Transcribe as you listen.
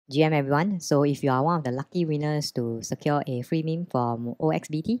GM everyone, so if you are one of the lucky winners to secure a free meme from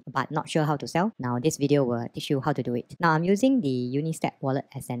OXBT but not sure how to sell, now this video will teach you how to do it. Now I'm using the Unisat wallet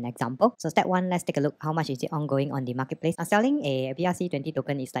as an example. So step 1, let's take a look how much is it ongoing on the marketplace. Now selling a BRC20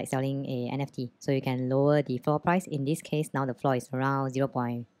 token is like selling a NFT, so you can lower the floor price. In this case, now the floor is around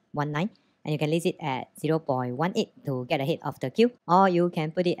 0.19. And you can list it at 0.18 to get ahead of the queue, or you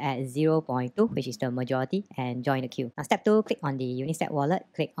can put it at 0.2, which is the majority, and join the queue. Now step 2, click on the Unisat wallet,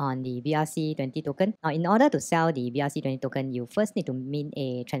 click on the BRC20 token. Now in order to sell the BRC20 token, you first need to mint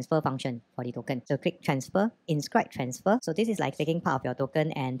a transfer function for the token. So click transfer, inscribe transfer. So this is like taking part of your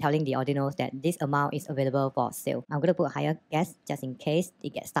token and telling the ordinals that this amount is available for sale. I'm going to put a higher guess just in case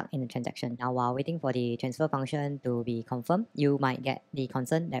it gets stuck in the transaction. Now while waiting for the transfer function to be confirmed, you might get the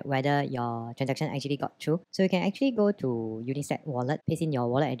concern that whether your transaction actually got through. So you can actually go to Unisat wallet, paste in your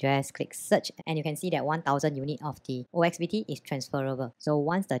wallet address, click search, and you can see that 1000 unit of the OXBT is transferable. So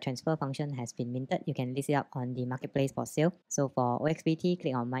once the transfer function has been minted, you can list it up on the marketplace for sale. So for OXBT,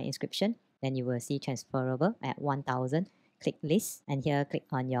 click on my inscription, then you will see transferable at 1000. Click list, and here click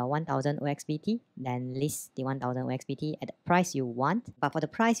on your 1000 OXBT, then list the 1000 OXBT at the price you want. But for the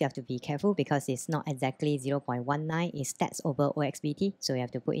price, you have to be careful because it's not exactly 0.19, it's stats over OXBT, so you have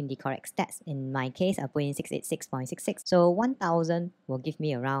to put in the correct stats. In my case, I put in 686.66, so 1000 will give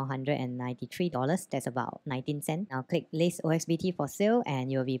me around $193, that's about 19 cents. Now click list OXBT for sale,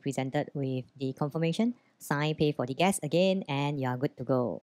 and you'll be presented with the confirmation, sign, pay for the gas again, and you are good to go.